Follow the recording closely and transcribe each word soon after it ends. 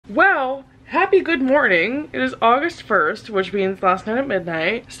Well, happy good morning. It is August 1st, which means last night at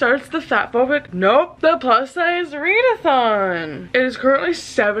midnight starts the the plus size readathon. It is currently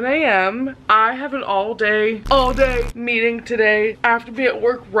 7 a.m. I have an all day meeting today. I have to be at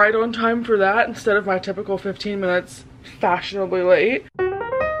work right on time for that instead of my typical 15 minutes fashionably late.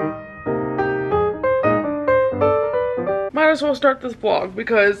 Might as well start this vlog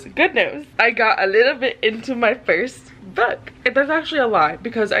because good news, I got a little bit into my first book. That's actually a lie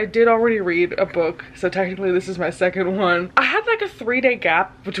because I did already read a book, so technically this is my second one. I had like a 3-day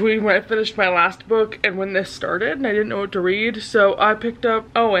gap between when I finished my last book and when this started, and I didn't know what to read, so I picked up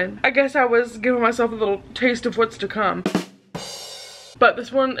Owen. I guess I was giving myself a little taste of what's to come. But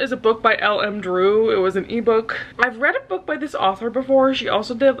this one is a book by L.M. Drew. It was an ebook. I've read a book by this author before. She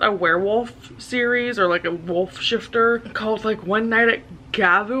also did a werewolf series, or like a wolf shifter, called like One Night at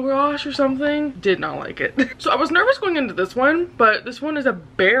Gavurosh or something. Did not like it. So I was nervous going into this one, but this one is a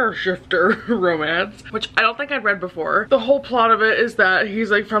bear shifter romance, which I don't think I'd read before. The whole plot of it is that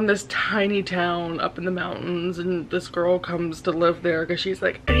he's like from this tiny town up in the mountains, and this girl comes to live there because she's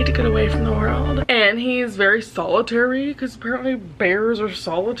like, I need to get away from the world. And he's very solitary because apparently bears are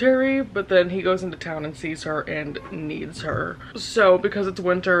solitary, but then he goes into town and sees her and needs her. So because it's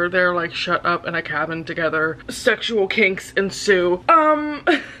winter, they're like shut up in a cabin together. Sexual kinks ensue.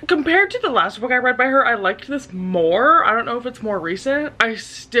 Compared to the last book I read by her, I liked this more. I don't know if it's more recent. I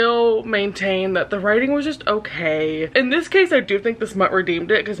still maintain that the writing was just okay. In this case, I do think the smut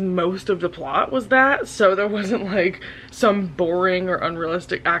redeemed it because most of the plot was that, so there wasn't like some boring or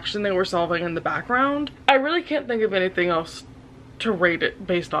unrealistic action they were solving in the background. I really can't think of anything else to rate it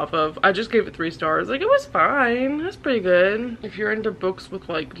based off of. I just gave it 3 stars. Like, it was fine. It was pretty good. If you're into books with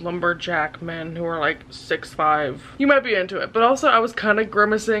like lumberjack men who are like 6'5", you might be into it. But also I was kind of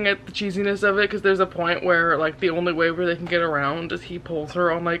grimacing at the cheesiness of it because there's a point where like the only way where they can get around is he pulls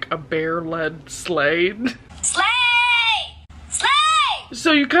her on like a bear-led sleigh.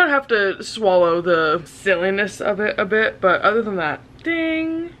 So you kind of have to swallow the silliness of it a bit, but other than that,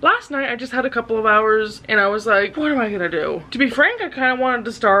 ding. Last night I just had a couple of hours and I was like, what am I gonna do? To be frank, I kind of wanted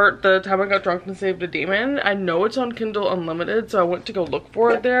to start The Time I Got Drunk and Saved a Demon. I know it's on Kindle Unlimited, so I went to go look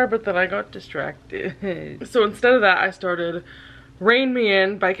for it there, but then I got distracted. So instead of that, I started Rein Me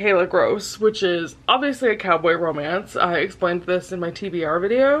In by Kayla Gross, which is obviously a cowboy romance. I explained this in my TBR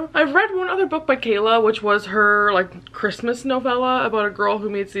video. I've read one other book by Kayla, which was her like Christmas novella about a girl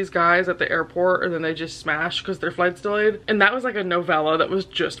who meets these guys at the airport and then they just smash because their flight's delayed. And that was like a novella that was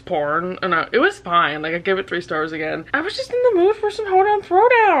just porn, and it was fine. Like, I gave it 3 stars again. I was just in the mood for some hoedown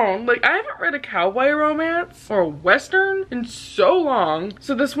throwdown. Like, I haven't read a cowboy romance or a western in so long.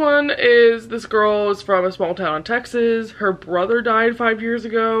 So this one is, this girl is from a small town in Texas. Her brother died 5 years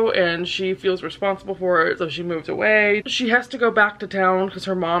ago and she feels responsible for it, so she moves away. She has to go back to town because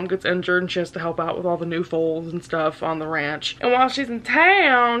her mom gets injured and she has to help out with all the new foals and stuff on the ranch. And while she's in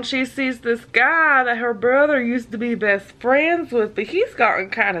town, she sees this guy that her brother used to be best friends with, but he's gotten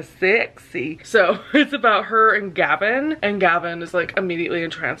kind of sexy. So it's about her and Gavin is like immediately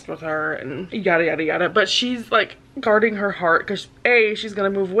entranced with her and yada yada yada. But she's like guarding her heart because A, she's gonna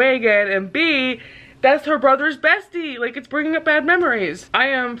move away again, and B, that's her brother's bestie. Like, it's bringing up bad memories. I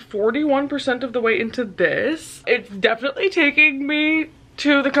am 41% of the way into this. It's definitely taking me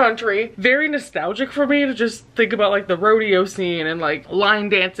to the country. Very nostalgic for me to just think about like the rodeo scene and like line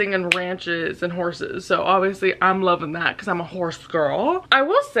dancing and ranches and horses. So obviously I'm loving that because I'm a horse girl. I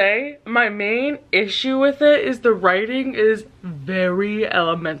will say my main issue with it is the writing is very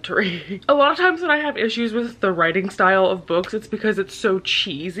elementary. A lot of times when I have issues with the writing style of books, it's because it's so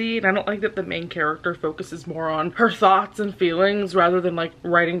cheesy, and I don't like that the main character focuses more on her thoughts and feelings rather than like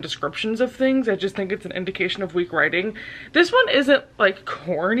writing descriptions of things. I just think it's an indication of weak writing. This one isn't like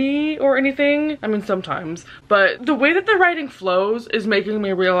corny or anything. I mean, sometimes, but the way that the writing flows is making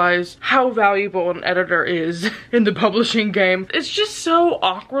me realize how valuable an editor is in the publishing game. It's just so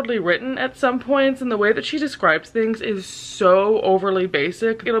awkwardly written at some points, and the way that she describes things is so overly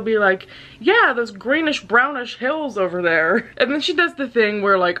basic. It'll be like, yeah, those greenish brownish hills over there, and then she does the thing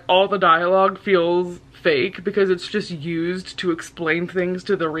where like all the dialogue feels fake because it's just used to explain things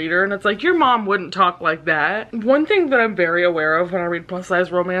to the reader, and it's like, your mom wouldn't talk like that. One thing that I'm very aware of when I read plus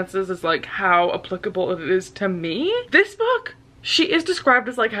size romances is like how applicable it is to me. This book, she is described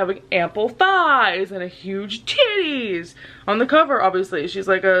as like having ample thighs and a huge titties. On the cover, obviously, she's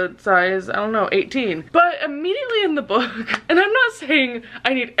like a size, I don't know, 18. But immediately in the book, and I'm not saying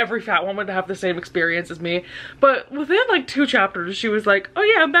I need every fat woman to have the same experience as me, but within like 2 chapters, she was like, oh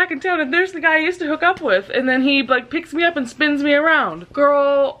yeah, I'm back in town and there's the guy I used to hook up with. And then he like picks me up and spins me around.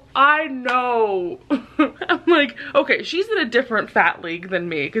 Girl, I know. I'm like, okay, she's in a different fat league than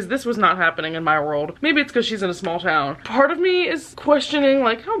me because this was not happening in my world. Maybe it's because she's in a small town. Part of me is questioning,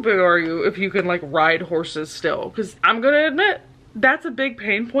 like, how big are you if you can, like, ride horses still? Because I'm gonna admit, that's a big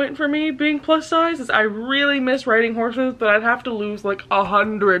pain point for me being plus size, is I really miss riding horses, but I'd have to lose like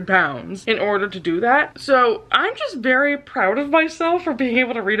 100 pounds in order to do that. So I'm just very proud of myself for being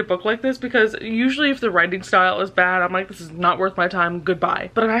able to read a book like this, because usually if the writing style is bad, I'm like, this is not worth my time,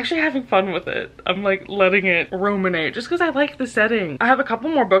 goodbye. But I'm actually having fun with it. I'm like letting it ruminate just because I like the setting. I have a couple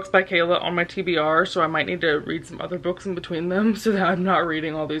more books by Kayla on my TBR, so I might need to read some other books in between them so that I'm not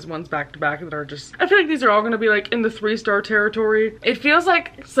reading all these ones back to back that are just, I feel like these are all gonna be like in the 3-star territory. It feels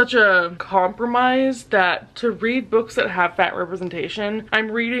like such a compromise that to read books that have fat representation,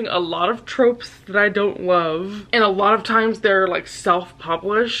 I'm reading a lot of tropes that I don't love, and a lot of times they're like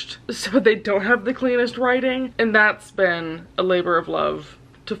self-published, so they don't have the cleanest writing, and that's been a labor of love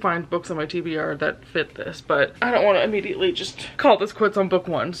to find books on my TBR that fit this. But I don't want to immediately just call this quits on book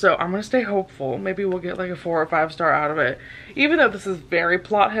 1, so I'm gonna stay hopeful. Maybe we'll get like a 4 or 5 star out of it. Even though this is very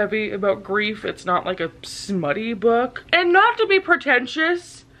plot heavy about grief, it's not like a smutty book. And not to be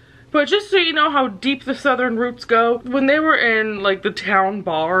pretentious, but just so you know how deep the southern roots go, when they were in like the town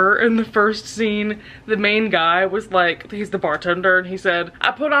bar in the first scene, the main guy was like, he's the bartender, and he said,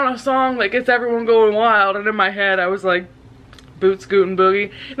 I put on a song that gets everyone going wild, and in my head I was like, boot scootin'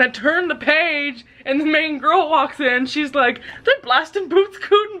 boogie, and I turned the page and the main girl walks in, she's like, they're blasting boot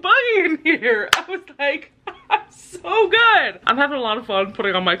scootin' boogie in here. I was like, so good. I'm having a lot of fun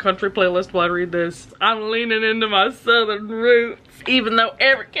putting on my country playlist while I read this. I'm leaning into my southern roots, even though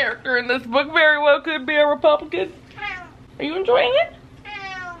every character in this book very well could be a Republican. Are you enjoying it?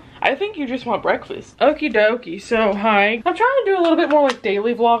 I think you just want breakfast. Okie dokie, so hi. I'm trying to do a little bit more like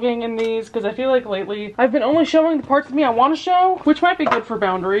daily vlogging in these, because I feel like lately I've been only showing the parts of me I want to show, which might be good for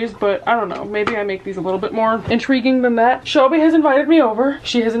boundaries, but I don't know. Maybe I make these a little bit more intriguing than that. Shelby has invited me over.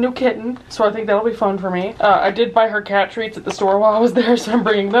 She has a new kitten, so I think that'll be fun for me. I did buy her cat treats at the store while I was there, so I'm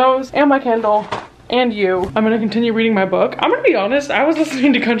bringing those, and my Kindle. And you. I'm gonna continue reading my book. I'm gonna be honest, I was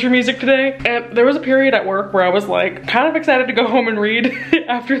listening to country music today, and there was a period at work where I was like kind of excited to go home and read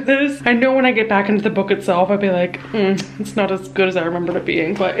after this. I know when I get back into the book itself, I'd be like, it's not as good as I remembered it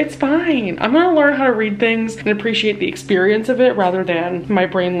being, but it's fine. I'm gonna learn how to read things and appreciate the experience of it rather than my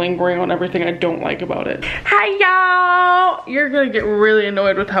brain lingering on everything I don't like about it. Hi y'all! You're gonna get really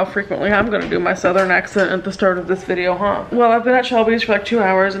annoyed with how frequently I'm gonna do my southern accent at the start of this video, huh? Well, I've been at Shelby's for like 2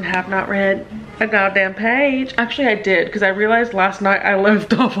 hours and have not read a goddamn page. Actually, I did, because I realized last night I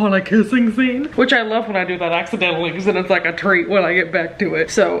left off on a kissing scene, which I love when I do that accidentally, because then it's like a treat when I get back to it.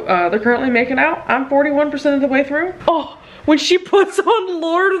 So they're currently making out. I'm 41% of the way through. Oh, when she puts on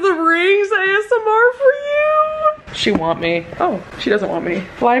Lord of the Rings ASMR for you. She want me. Oh, she doesn't want me.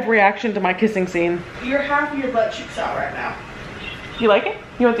 Live reaction to my kissing scene. You're half of your butt cheeks out right now. You like it?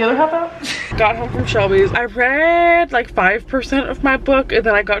 You want the other half out? Got home from Shelby's. I read like 5% of my book, and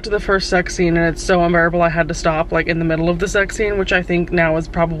then I got to the first sex scene, and it's so unbearable I had to stop like in the middle of the sex scene, which I think now is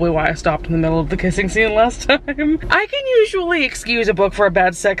probably why I stopped in the middle of the kissing scene last time. I can usually excuse a book for a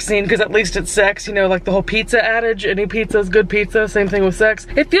bad sex scene because at least it's sex, you know, like the whole pizza adage, any pizza is good pizza, same thing with sex.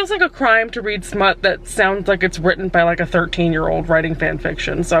 It feels like a crime to read smut that sounds like it's written by like a 13-year-old writing fan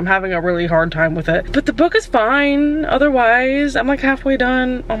fiction, so I'm having a really hard time with it. But the book is fine otherwise. I'm like halfway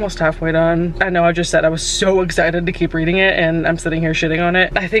done, almost halfway done. I know I just said I was so excited to keep reading it, and I'm sitting here shitting on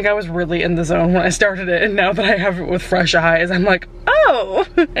it. I think I was really in the zone when I started it, and now that I have it with fresh eyes, I'm like, oh!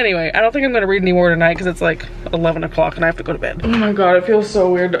 Anyway, I don't think I'm gonna read any more tonight because it's like 11 o'clock and I have to go to bed. Oh my god, it feels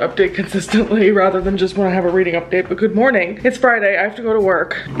so weird to update consistently rather than just when I have a reading update. But good morning. It's Friday, I have to go to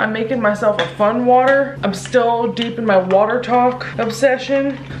work. I'm making myself a fun water. I'm still deep in my water talk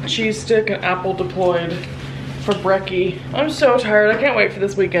obsession. Cheese stick and apple deployed for brekkie. I'm so tired, I can't wait for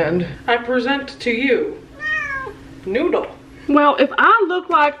this weekend. I present to you, Noodle. Well, if I look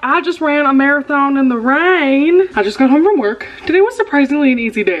like I just ran a marathon in the rain, I just got home from work. Today was surprisingly an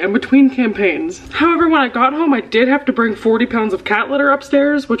easy day. I'm between campaigns. However, when I got home, I did have to bring 40 pounds of cat litter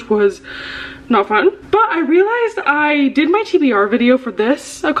upstairs, which was not fun. But I realized I did my TBR video for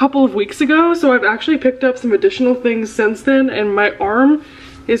this a couple of weeks ago, so I've actually picked up some additional things since then, and my arm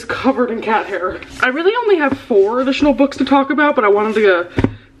is covered in cat hair. I really only have 4 additional books to talk about, but I wanted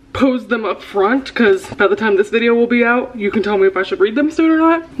to pose them up front because by the time this video will be out, you can tell me if I should read them soon or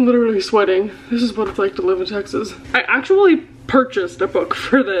not. I'm literally sweating. This is what it's like to live in Texas. I actually purchased a book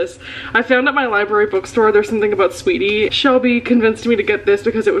for this. I found at my library bookstore there's something about Sweetie. Shelby convinced me to get this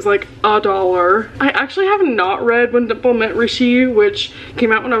because it was like $1. I actually have not read When Dimple Met Rishi, which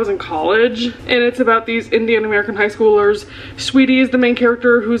came out when I was in college, and it's about these Indian American high schoolers. Sweetie is the main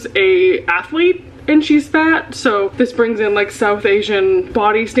character who's a athlete, and she's fat, so this brings in like South Asian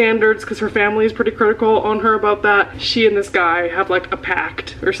body standards because her family is pretty critical on her about that. She and this guy have like a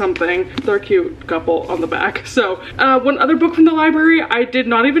pact or something. They're a cute couple on the back. So one other book from the library, I did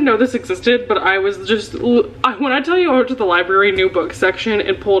not even know this existed, but I was just, when I tell you I went to the library new book section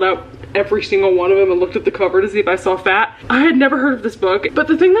and pulled out every single one of them and looked at the cover to see if I saw fat. I had never heard of this book, but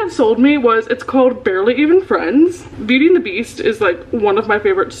the thing that sold me was it's called Barely Even Friends. Beauty and the Beast is like one of my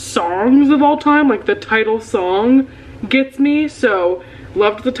favorite songs of all time. Like the title song gets me, so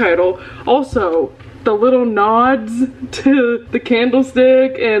loved the title. Also, the little nods to the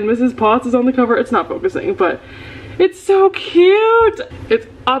candlestick and Mrs. Potts is on the cover. It's not focusing, but it's so cute. It's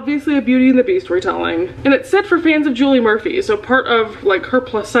obviously a Beauty and the Beast retelling, and it's set for fans of Julie Murphy, so part of like her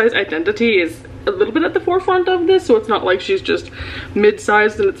plus size identity is a little bit at the forefront of this, so it's not like she's just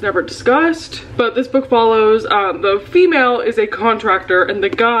mid-sized and it's never discussed. But this book follows, the female is a contractor and the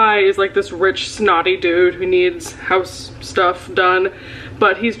guy is like this rich snotty dude who needs house stuff done,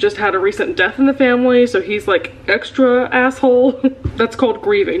 but he's just had a recent death in the family, so he's like extra asshole. That's called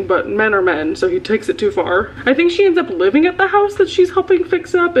grieving, but men are men, so he takes it too far. I think she ends up living at the house that she's helping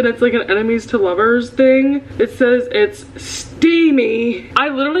fix up, and it's like an enemies to lovers thing. It says it's steamy. I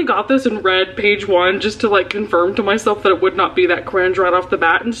literally got this and read page 1 just to like confirm to myself that it would not be that cringe right off the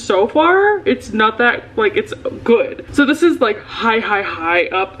bat, and so far it's not that, like, it's good. So this is like high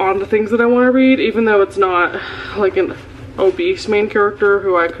up on the things that I want to read, even though it's not like an obese main character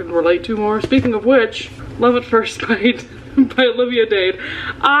who I could relate to more. Speaking of which, Love at First Sight by Olivia Dade.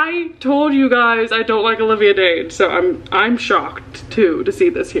 I told you guys I don't like Olivia Dade, so I'm shocked too to see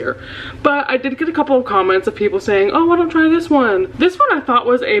this here. But I did get a couple of comments of people saying, oh, why don't try this one? This one I thought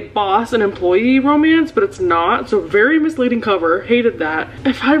was a boss and employee romance, but it's not, so very misleading cover. Hated that.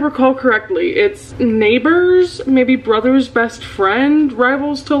 If I recall correctly, it's neighbors, maybe brother's best friend,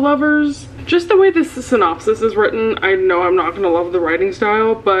 rivals to lovers. Just the way this synopsis is written, I know I'm not gonna love the writing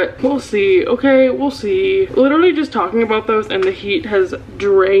style, but we'll see. Okay, we'll see. Literally just talking about those and the heat has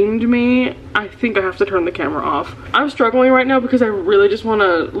drained me. I think I have to turn the camera off. I'm struggling right now because I really just want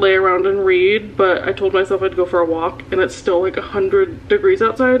to lay around and read, but I told myself I'd go for a walk and it's still like 100 degrees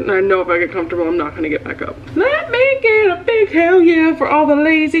outside, and I know if I get comfortable I'm not gonna get back up. Let me get a big hell yeah for all the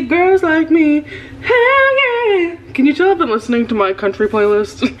lazy girls like me. Hell yeah! Can you tell I've been listening to my country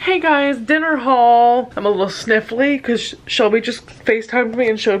playlist? Hey guys, dinner haul. I'm a little sniffly because Shelby just FaceTimed me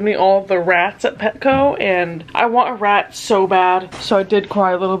and showed me all the rats at Petco, and I want a rat so bad, so I did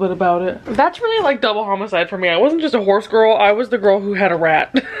cry a little bit about it. That's really like double homicide for me. I wasn't just a horse girl, I was the girl who had a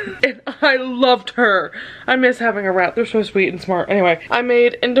rat. And I loved her. I miss having a rat. They're so sweet and smart. Anyway, I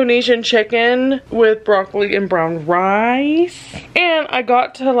made Indonesian chicken with broccoli and brown rice, and I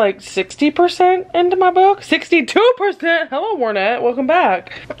got to like 60% into my book. 62%! Hello, Warnett. Welcome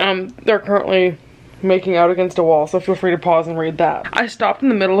back. They're currently making out against a wall, so feel free to pause and read that. I stopped in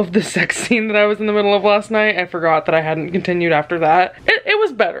the middle of the sex scene that I was in the middle of last night. I forgot that I hadn't continued after that. It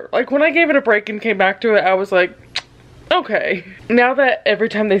was better. Like, when I gave it a break and came back to it, I was like, okay. Now that every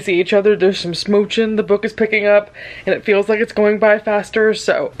time they see each other there's some smooching, the book is picking up and it feels like it's going by faster.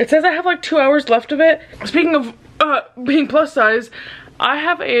 So it says I have like 2 hours left of it. Speaking of being plus size, I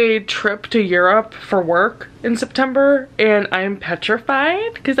have a trip to Europe for work in September, and I'm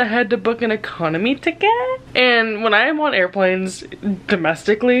petrified because I had to book an economy ticket. And when I am on airplanes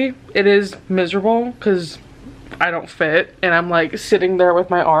domestically, it is miserable because I don't fit, and I'm like sitting there with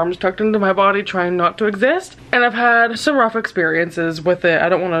my arms tucked into my body trying not to exist. And I've had some rough experiences with it. I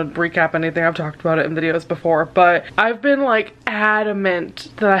don't want to recap anything, I've talked about it in videos before, but I've been like adamant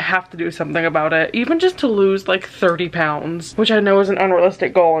that I have to do something about it, even just to lose like 30 pounds, which I know is an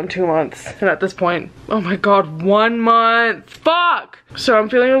unrealistic goal in 2 months. And at this point, oh my god, 1 month, fuck! So I'm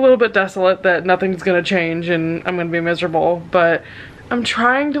feeling a little bit desolate that nothing's gonna change and I'm gonna be miserable, but I'm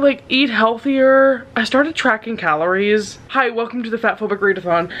trying to like eat healthier. I started tracking calories. Hi, welcome to the Fatphobic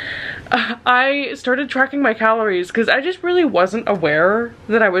Readathon. I started tracking my calories because I just really wasn't aware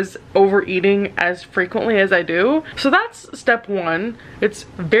that I was overeating as frequently as I do. So that's step 1. It's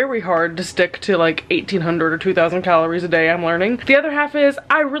very hard to stick to like 1,800 or 2,000 calories a day, I'm learning. The other half is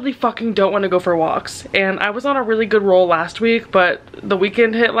I really fucking don't want to go for walks. And I was on a really good roll last week, but the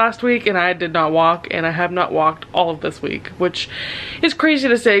weekend hit last week and I did not walk, and I have not walked all of this week, which is crazy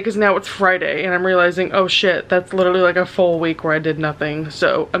to say because now it's Friday and I'm realizing, oh shit, that's literally like a full week where I did nothing.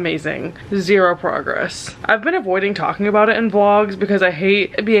 So amazing. nothing. Zero progress. I've been avoiding talking about it in vlogs because I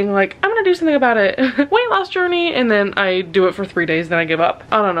hate being like, I'm gonna do something about it. Weight loss journey, and then I do it for 3 days, then I give up.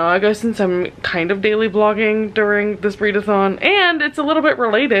 I don't know, I guess since I'm kind of daily vlogging during this readathon, and it's a little bit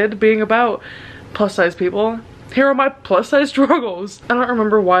related being about plus size people. Here are my plus size struggles. I don't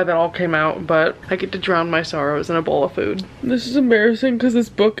remember why that all came out, but I get to drown my sorrows in a bowl of food. This is embarrassing because this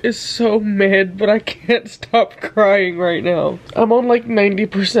book is so mid, but I can't stop crying right now. I'm on like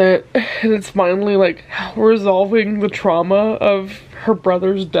 90% and it's finally like resolving the trauma of her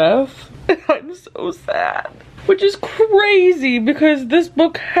brother's death. And I'm so sad. Which is crazy because this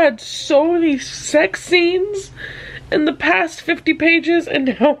book had so many sex scenes in the past 50 pages,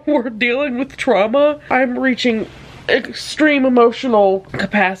 and now we're dealing with trauma. I'm reaching extreme emotional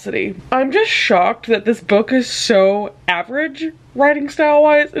capacity. I'm just shocked that this book is so average writing style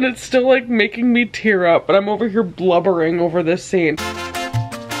wise, and it's still like making me tear up, and I'm over here blubbering over this scene.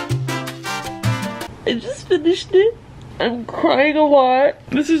 I just finished it. I'm crying a lot.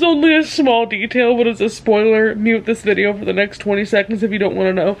 This is only a small detail, but it's a spoiler. Mute this video for the next 20 seconds if you don't want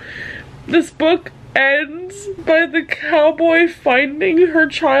to know. This book ends by the cowboy finding her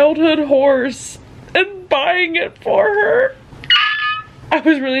childhood horse and buying it for her. I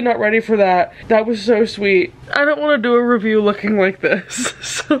was really not ready for that. That was so sweet. I don't want to do a review looking like this,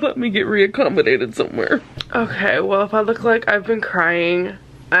 so let me get reaccommodated somewhere. Okay, well, if I look like I've been crying,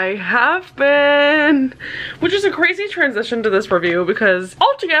 I have been. Which is a crazy transition to this review because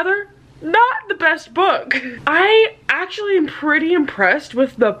altogether, not the best book. I actually am pretty impressed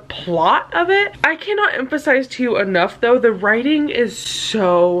with the plot of it. I cannot emphasize to you enough though, the writing is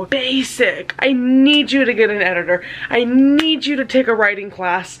so basic. I need you to get an editor. I need you to take a writing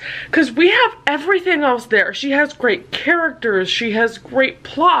class because we have everything else there. She has great characters. She has great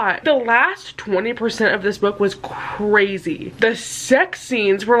plot. The last 20% of this book was crazy. The sex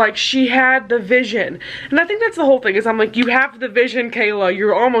scenes were like she had the vision. And I think that's the whole thing is I'm like, you have the vision, Kayla.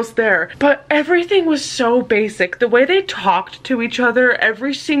 You're almost there. But everything was so basic. The way they talked to each other,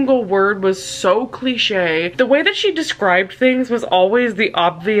 every single word was so cliche. The way that she described things was always the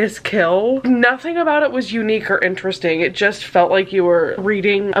obvious kill. Nothing about it was unique or interesting. It just felt like you were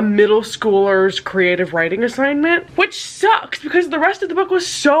reading a middle schooler's creative writing assignment, which sucks because the rest of the book was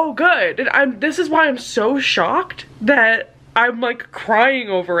so good. And this is why I'm so shocked that I'm like crying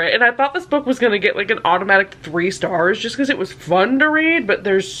over it, and I thought this book was gonna get like an automatic 3 stars just because it was fun to read, but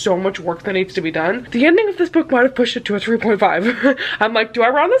there's so much work that needs to be done. The ending of this book might have pushed it to a 3.5. I'm like, do I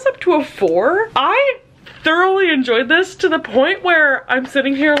round this up to a 4? I thoroughly enjoyed this to the point where I'm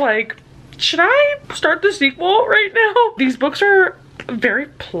sitting here like, should I start the sequel right now? These books are very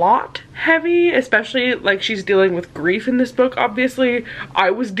plot heavy, especially like she's dealing with grief in this book. Obviously I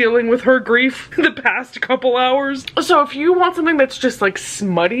was dealing with her grief the past couple hours, so if you want something that's just like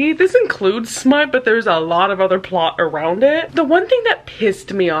smutty, this includes smut, but there's a lot of other plot around it. The one thing that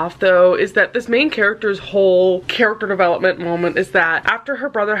pissed me off though is that this main character's whole character development moment is that after her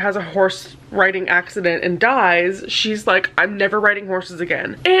brother has a horse riding accident and dies, she's like, I'm never riding horses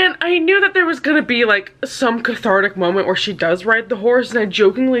again. And I knew that there was gonna be like some cathartic moment where she does ride the horse, and I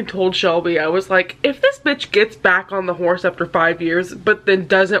jokingly told Shelby, I was like, if this bitch gets back on the horse after 5 years but then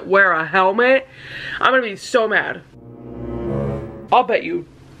doesn't wear a helmet, I'm gonna be so mad. I'll bet you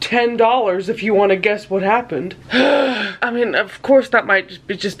 $10 if you want to guess what happened. I mean, of course that might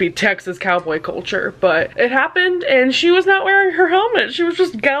just be Texas cowboy culture, but it happened and she was not wearing her helmet. She was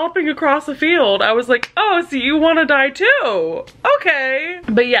just galloping across the field. I was like, oh, so you want to die too? Okay.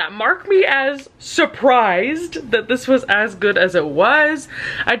 But yeah, mark me as surprised that this was as good as it was.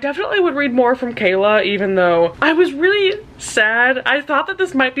 I definitely would read more from Kayla, even though I was really sad. I thought that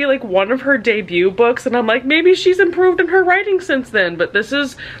this might be like one of her debut books, and I'm like, maybe she's improved in her writing since then, but this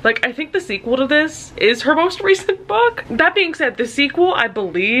is like, I think the sequel to this is her most recent book. That being said, the sequel I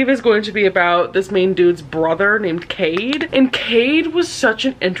believe is going to be about this main dude's brother named Cade, and Cade was such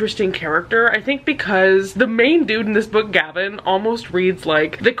an interesting character. I think because the main dude in this book, Gavin, almost reads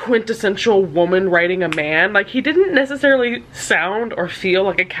like the quintessential woman writing a man. Like, he didn't necessarily sound or feel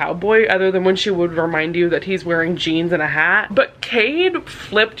like a cowboy other than when she would remind you that he's wearing jeans and a hat. But Cade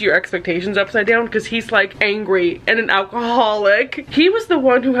flipped your expectations upside down because he's like angry and an alcoholic. He was the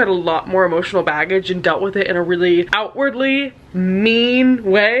one who had a lot more emotional baggage and dealt with it in a really outwardly mean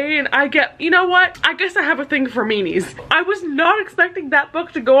way, and I get, you know what, I guess I have a thing for meanies. I was not expecting that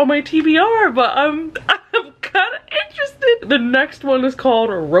book to go on my TBR, but I'm kind of interested. The next one is called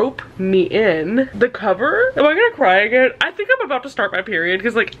Rope Me In. The cover, am I gonna cry again? I think I'm about to start my period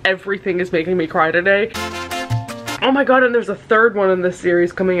because like everything is making me cry today. Oh my god, and there's a third one in this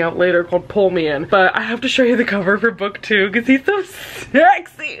series coming out later called Pull Me In. But I have to show you the cover for book 2 because he's so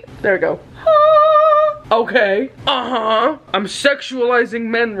sexy. There we go. Okay. I'm sexualizing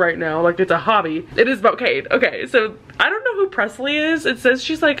men right now like it's a hobby. It is about Kate. Okay, so I don't know who Presley is. It says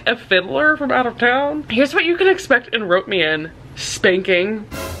she's like a fiddler from out of town. Here's what you can expect in Rope Me In. Spanking.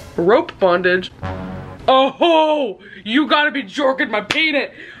 Rope bondage. Oh, you gotta be jorking my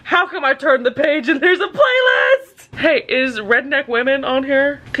peanut. How come I turn the page and there's a playlist? Hey, is Redneck Women on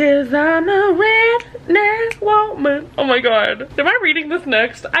here? 'Cause I'm a redneck woman. Oh my god. Am I reading this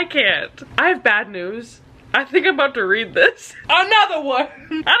next? I can't. I have bad news. I think I'm about to read this. Another one. I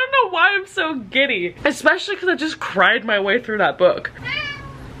don't know why I'm so giddy. Especially because I just cried my way through that book.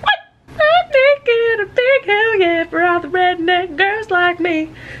 What? I'm making a big hell yeah for all the redneck girls like me.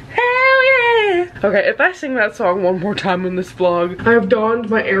 Hell yeah. Okay, if I sing that song one more time in this vlog, I have donned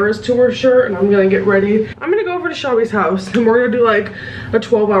my Eras Tour shirt and I'm gonna get ready. I'm gonna go over to Shelby's house and we're gonna do like a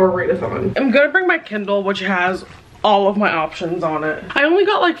 12-hour readathon. I'm gonna bring my Kindle, which has all of my options on it. I only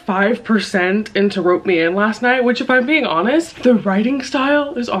got like 5% into Rope Me In last night, which if I'm being honest, the writing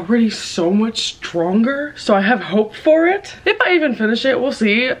style is already so much stronger. So I have hope for it. If I even finish it, we'll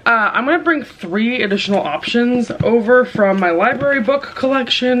see. I'm gonna bring 3 additional options over from my library book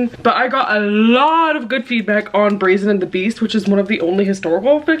collection, but I got a lot of good feedback on Brazen and the Beast, which is one of the only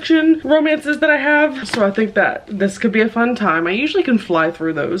historical fiction romances that I have. So I think that this could be a fun time. I usually can fly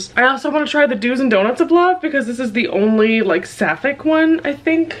through those. I also want to try the Do's and Donuts of Love because this is the only like sapphic one I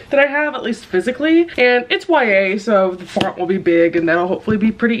think that I have, at least physically, and it's YA, so the font will be big and that'll hopefully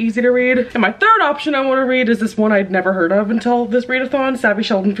be pretty easy to read. And my third option I want to read is this one I'd never heard of until this readathon, Savvy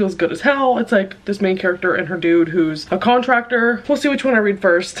Sheldon Feels Good as Hell. It's like this main character and her dude who's a contractor. We'll see which one I read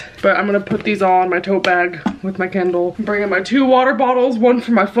first, but I'm gonna put these all in my tote bag with my Kindle. I'm bringing my 2 water bottles, one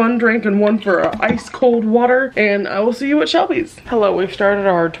for my fun drink and one for ice cold water, and I will see you at Shelby's. Hello, we've started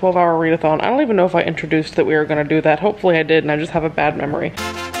our 12-hour readathon. I don't even know if I introduced that we were gonna do that. Hopefully I did and I just have a bad memory.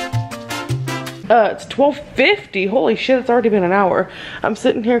 It's 12:50. Holy shit, it's already been an hour. I'm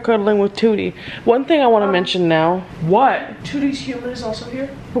sitting here cuddling with Tootie. One thing I want to mention now. What? Tootie's human is also here.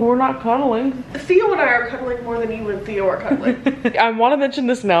 But we're not cuddling. Theo and I are cuddling more than you and Theo are cuddling. I want to mention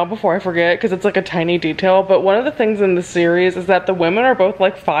this now before I forget because it's like a tiny detail, but one of the things in the series is that the women are both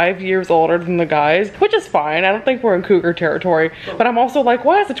like 5 years older than the guys, which is fine. I don't think we're in cougar territory, but I'm also like,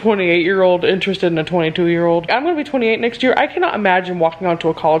 why is a 28-year-old interested in a 22-year-old? I'm gonna be 28 next year. I cannot imagine walking onto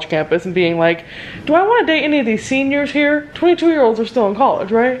a college campus and being like, do I want to date any of these seniors here? 22-year-olds are still in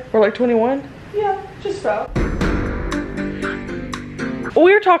college, right? Or like 21? Yeah, just about.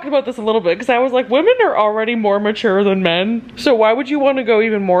 We were talking about this a little bit because I was like, women are already more mature than men, so why would you want to go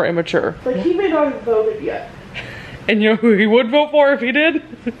even more immature? Like, he may not have voted yet. And you know who he would vote for if he did?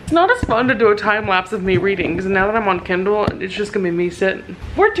 It's not as fun to do a time lapse of me reading because now that I'm on Kindle, it's just gonna be me sitting.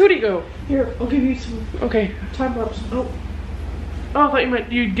 Where'd Tootie go? Here, I'll give you some time lapse. Oh, I thought you meant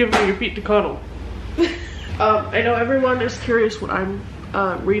you'd give me your feet to cuddle. I know everyone is curious what I'm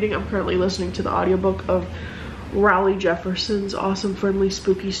reading. I'm currently listening to the audiobook of Raleigh Jefferson's Awesome Friendly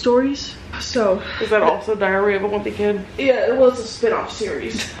Spooky Stories. So is that also Diary of a Wimpy Kid? Yeah, it was a spin-off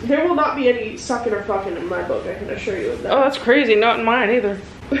series. There will not be any sucking or fucking in my book, I can assure you of that. Oh, that's crazy. Not in mine either.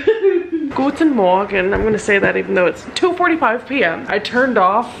 Guten Morgen. I'm gonna say that even though it's 2:45 p.m. I turned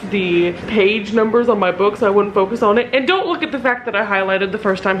off the page numbers on my book so I wouldn't focus on it. And don't look at the fact that I highlighted the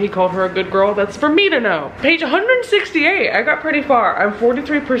first time he called her a good girl. That's for me to know. Page 168. I got pretty far. I'm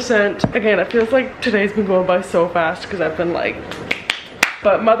 43%. Again, it feels like today's been going by so fast because I've been like...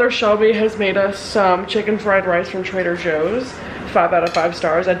 But Mother Shelby has made us some chicken fried rice from Trader Joe's. 5 out of 5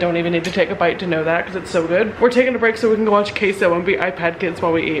 stars. I don't even need to take a bite to know that because it's so good. We're taking a break so we can go watch Queso and be iPad kids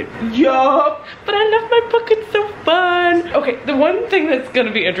while we eat. Yup! But I love my book, it's so fun! Okay, the one thing that's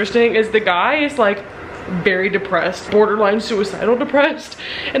gonna be interesting is the guy is like very depressed, borderline suicidal depressed,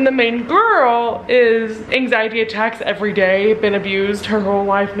 and the main girl is anxiety attacks every day, been abused her whole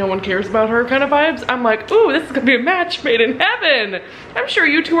life, no one cares about her kind of vibes. I'm like, ooh, this is gonna be a match made in heaven. I'm sure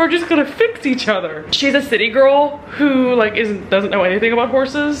you two are just gonna fix each other. She's a city girl who like doesn't know anything about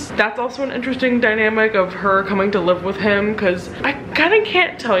horses. That's also an interesting dynamic of her coming to live with him, because I kind of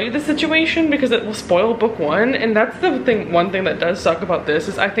can't tell you the situation because it will spoil book 1, and that's the thing. One thing that does suck about this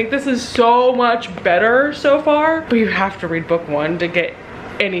is I think this is so much better so far, but you have to read book 1 to get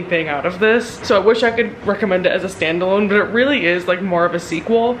anything out of this. So I wish I could recommend it as a standalone, but it really is like more of a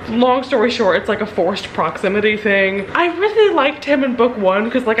sequel. Long story short, it's like a forced proximity thing. I really liked him in book 1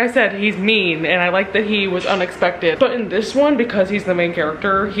 because like I said, he's mean and I like that he was unexpected. But in this one, because he's the main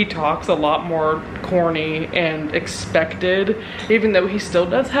character, he talks a lot more corny and expected, even though he still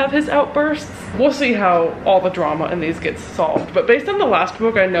does have his outbursts. We'll see how all the drama in these gets solved. But based on the last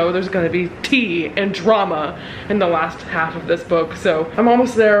book, I know there's gonna be tea and drama in the last half of this book. So I'm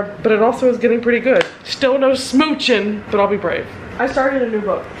almost there, but it also is getting pretty good. Still no smooching, but I'll be brave. I started a new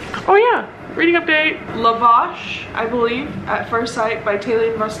book. Oh yeah, reading update. Lavash, I believe, at First Sight by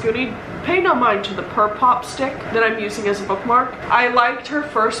Taylor Vascuni. Pay no mind to the Purr Pop stick that I'm using as a bookmark. I liked her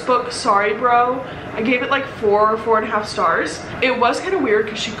first book, Sorry Bro. I gave it like 4 or 4.5 stars. It was kind of weird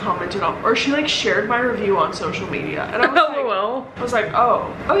because she commented on, or she like shared my review on social media. And I was like,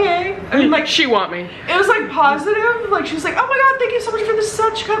 oh, okay. And like, she want me. It was like positive. Like she was like, oh my god, thank you so much for this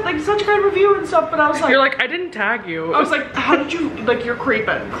such kind review and stuff. But I was like, you're like, I didn't tag you. I was like, how did you, like, you're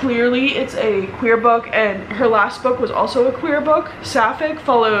creeping. Clearly it's a queer book, and her last book was also a queer book, Sapphic,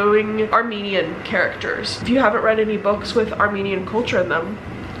 following Armenian characters. If you haven't read any books with Armenian culture in them,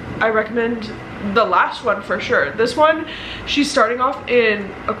 I recommend the last one for sure. This one, she's starting off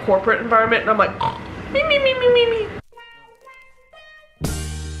in a corporate environment, and I'm like, me, me, me, me, me, me.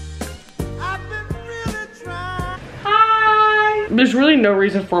 There's really no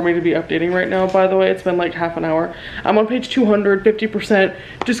reason for me to be updating right now, by the way. It's been like half an hour. I'm on page 200, 50%.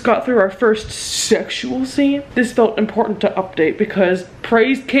 Just got through our first sexual scene. This felt important to update because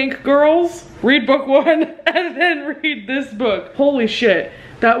praise kink girls, read book 1 and then read this book. Holy shit.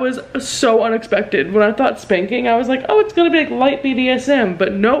 That was so unexpected. When I thought spanking, I was like, oh, it's gonna be like light BDSM,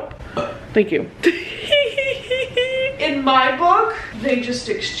 but nope. Thank you. In my book, they just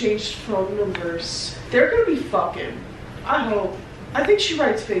exchanged phone numbers. They're gonna be fucking. I hope. I think she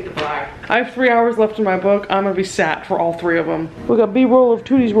writes Fade to Black. I have 3 hours left in my book. I'm gonna be sat for all 3 of them. We got B-roll of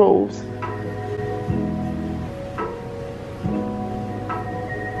Tootie's rolls.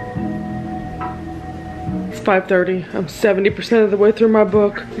 It's 5:30. I'm 70% of the way through my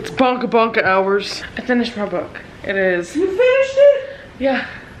book. It's bonka hours. I finished my book. It is. You finished it? Yeah.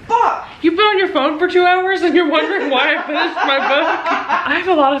 Fuck. You've been on your phone for 2 hours and you're wondering why I finished my book? I have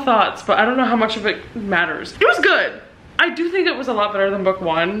a lot of thoughts, but I don't know how much of it matters. It was good. I do think it was a lot better than book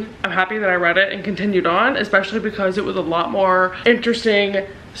 1. I'm happy that I read it and continued on, especially because it was a lot more interesting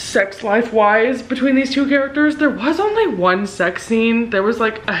sex life wise between these 2 characters. There was only 1 sex scene. There was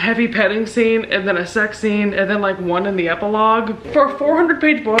like a heavy petting scene and then a sex scene and then like 1 in the epilogue. For a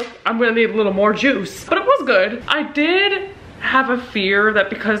 400-page book, I'm gonna need a little more juice, but it was good. I did have a fear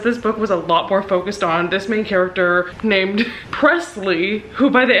that because this book was a lot more focused on this main character named Presley, who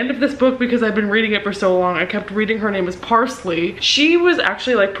by the end of this book, because I've been reading it for so long, I kept reading her name as Parsley. She was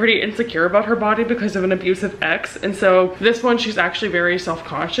actually like pretty insecure about her body because of an abusive ex, and so this one she's actually very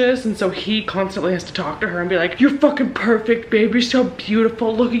self-conscious, and so he constantly has to talk to her and be like, you're fucking perfect, babe, you're so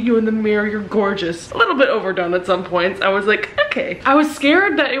beautiful, look at you in the mirror, you're gorgeous. A little bit overdone at some points. I was like, okay. I was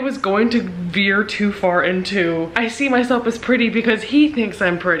scared that it was going to veer too far into, I see myself as pretty because he thinks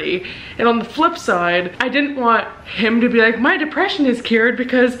I'm pretty. And on the flip side, I didn't want him to be like, my depression is cured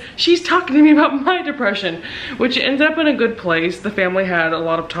because she's talking to me about my depression, which ended up in a good place. The family had a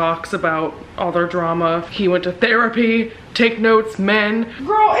lot of talks about all their drama. He went to therapy, take notes, men.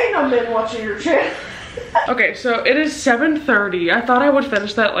 Girl, ain't no men watching your channel. Okay, so it is 7:30. I thought I would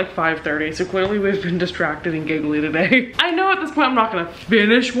finish that at like 5:30, so clearly we've been distracted and giggly today. I know at this point I'm not gonna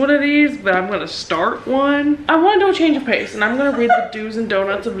finish one of these, but I'm gonna start one. I wanna do a change of pace, and I'm gonna read The Do's and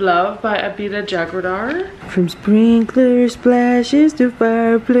Donuts of Love by Abida Jagradar. From sprinkler splashes to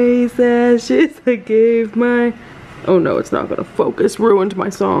fireplace ashes, I gave my... Oh no, it's not gonna focus. Ruined my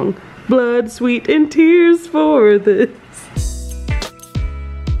song. Blood, sweat, and tears for this.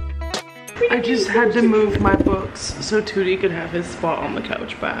 I just had to move my books so Tootie could have his spot on the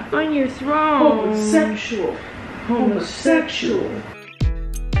couch back. On your throne. Homosexual. Homosexual.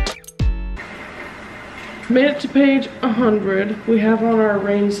 Made it to page 100. We have on our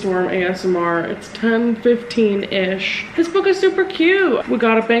Rainstorm ASMR. It's 10:15-ish. This book is super cute. We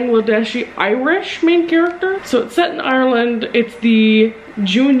got a Bangladeshi Irish main character. So it's set in Ireland. It's the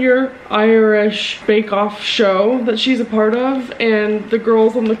junior Irish bake-off show that she's a part of, and the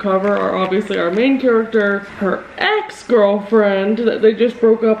girls on the cover are obviously our main character, her ex-girlfriend that they just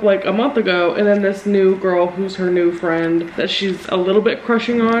broke up like a month ago, and then this new girl who's her new friend that she's a little bit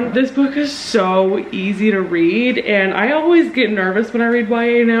crushing on. This book is so easy to read, and I always get nervous when I read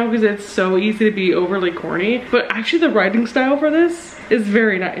YA now because it's so easy to be overly corny, but actually the writing style for this is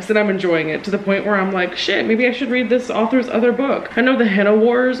very nice, and I'm enjoying it to the point where I'm like, shit, maybe I should read this author's other book. I know The Henna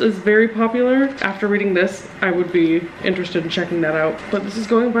Wars is very popular. After reading this, I would be interested in checking that out. But this is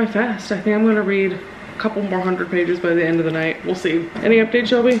going by fast. I think I'm gonna read a couple more 100 pages by the end of the night. We'll see. Any update,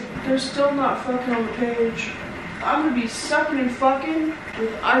 Shelby? They're still not fucking on the page. I'm gonna be sucking and fucking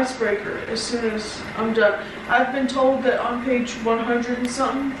with Icebreaker as soon as I'm done. I've been told that on page 100 and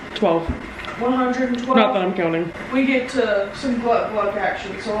something, 12. 112. Not that I'm counting. We get to some glut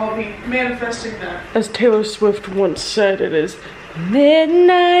action, so I'll be manifesting that. As Taylor Swift once said, it is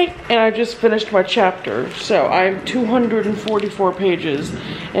midnight, and I just finished my chapter, so I'm 244 pages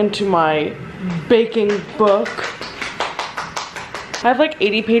into my baking book. I have like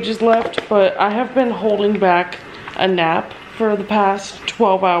 80 pages left, but I have been holding back a nap for the past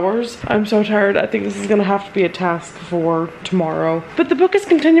 12 hours. I'm so tired. I think this is gonna have to be a task for tomorrow. But the book is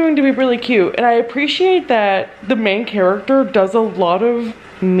continuing to be really cute, and I appreciate that the main character does a lot of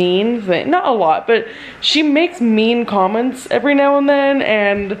mean thing, not a lot, but she makes mean comments every now and then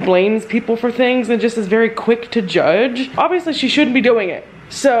and blames people for things and just is very quick to judge. Obviously she shouldn't be doing it.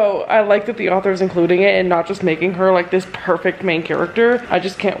 So I like that the author is including it and not just making her like this perfect main character. I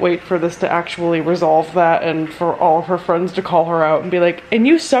just can't wait for this to actually resolve that and for all of her friends to call her out and be like, and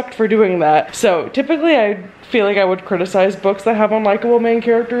you sucked for doing that. So typically I feel like I would criticize books that have unlikable main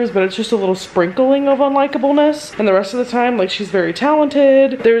characters, but it's just a little sprinkling of unlikableness. And the rest of the time, like, she's very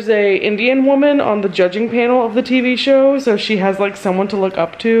talented. There's a Indian woman on the judging panel of the TV show, so she has like someone to look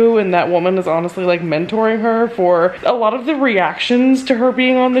up to, and that woman is honestly like mentoring her for a lot of the reactions to her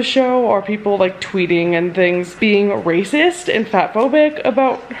being on the show are people like tweeting and things being racist and fatphobic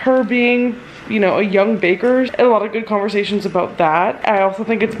about her being, you know, a young baker. A lot of good conversations about that. I also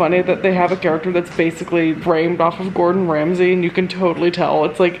think it's funny that they have a character that's basically framed off of Gordon Ramsay, and you can totally tell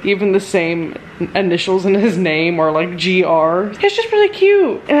it's like even the same initials in his name or like GR. It's just really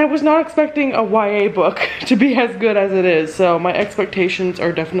cute, and I was not expecting a YA book to be as good as it is, so my expectations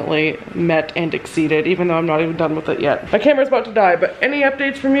are definitely met and exceeded, even though I'm not even done with it yet. My camera's about to die, but any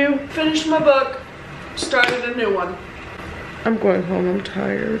updates from you? Finished my book, started a new one. I'm going home, I'm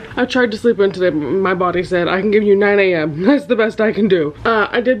tired. I tried to sleep in today, but my body said I can give you 9 a.m. That's the best I can do.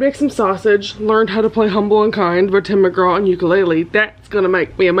 I did make some sausage, learned how to play Humble and Kind by Tim McGraw on ukulele. That's gonna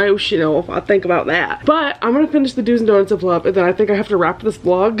make me emotional if I think about that. But I'm gonna finish the Do's and Don'ts of Love, and then I think I have to wrap this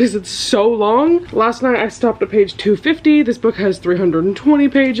vlog because it's so long. Last night I stopped at page 250. This book has 320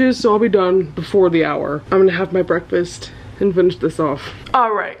 pages, so I'll be done before the hour. I'm gonna have my breakfast and finish this off.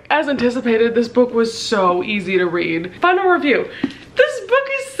 All right, as anticipated, this book was so easy to read. Final review. This book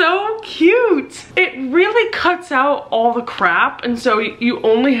is so cute. It really cuts out all the crap, and so you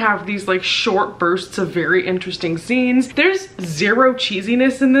only have these like short bursts of very interesting scenes. There's zero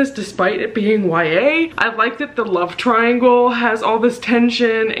cheesiness in this despite it being YA. I like that the love triangle has all this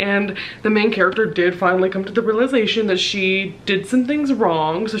tension, and the main character did finally come to the realization that she did some things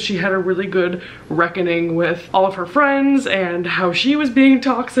wrong, so she had a really good reckoning with all of her friends and how she was being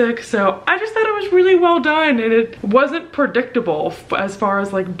toxic. So I just thought it was really well done, and it wasn't predictable as far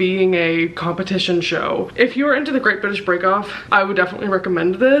as like being a competition show. If you're into the Great British Break Off, I would definitely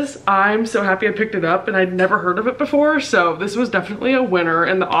recommend this. I'm so happy I picked it up, and I'd never heard of it before, so this was definitely a winner,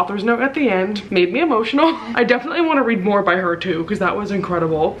 and the author's note at the end made me emotional. I definitely want to read more by her too, because that was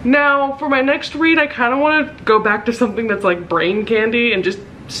incredible. Now for my next read, I kind of want to go back to something that's like brain candy and just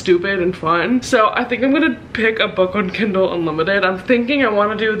stupid and fun. So I think I'm gonna pick a book on Kindle Unlimited. I'm thinking I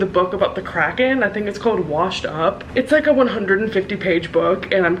want to do the book about the Kraken. I think it's called Washed Up. It's like a 150 page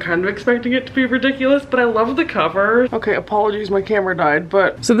book, and I'm kind of expecting it to be ridiculous, but I love the cover. Okay, apologies, my camera died,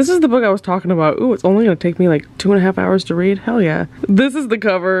 but so this is the book I was talking about. Ooh, it's only gonna take me like 2.5 hours to read. Hell yeah. This is the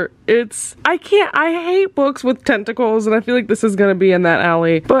cover. I hate books with tentacles, and I feel like this is gonna be in that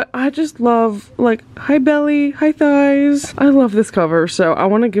alley, but I just love like hi belly, hi thighs. I love this cover, so I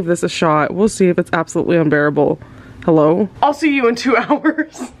want to give this a shot. We'll see if it's absolutely unbearable. Hello? I'll see you in 2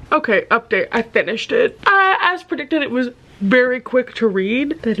 hours. Okay, update. I finished it. As predicted, it was very quick to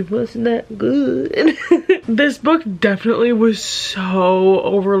read, but it wasn't that good. This book definitely was so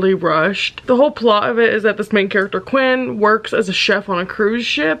overly rushed. The whole plot of it is that this main character, Quinn, works as a chef on a cruise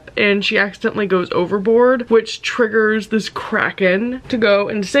ship, and she accidentally goes overboard, which triggers this Kraken to go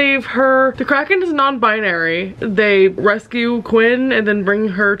and save her. The Kraken is non-binary. They rescue Quinn and then bring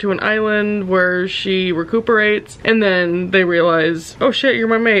her to an island where she recuperates, and then they realize, oh shit, you're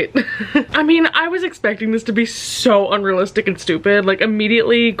my mate. I mean, I was expecting this to be so unrealistic and stupid. Like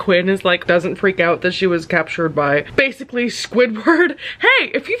immediately Quinn is like doesn't freak out that she was captured by basically Squidward.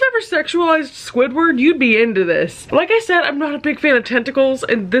 Hey, if you've ever sexualized Squidward, you'd be into this. Like I said, I'm not a big fan of tentacles,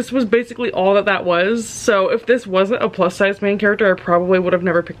 and this was basically all that was. So if this wasn't a plus size main character, I probably would have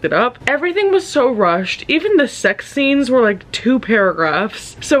never picked it up. Everything was so rushed. Even the sex scenes were like 2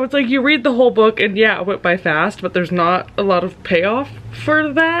 paragraphs. So it's like you read the whole book and yeah, it went by fast, but there's not a lot of payoff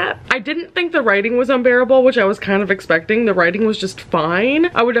for that. I didn't think the writing was unbearable, which I was kind of expecting. The writing was just fine.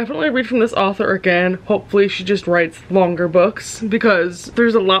 I would definitely read from this author again. Hopefully she just writes longer books because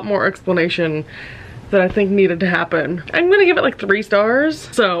there's a lot more explanation that I think needed to happen. I'm gonna give it like 3 stars.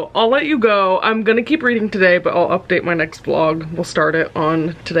 So I'll let you go. I'm gonna keep reading today, but I'll update my next vlog. We'll start it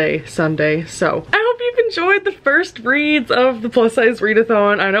on today, Sunday. So I hope you've enjoyed the first reads of the plus size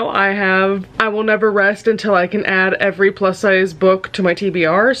readathon. I know I have. I will never rest until I can add every plus size book to my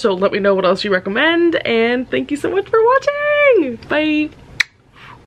TBR. So let me know what else you recommend, and thank you so much for watching. Bye.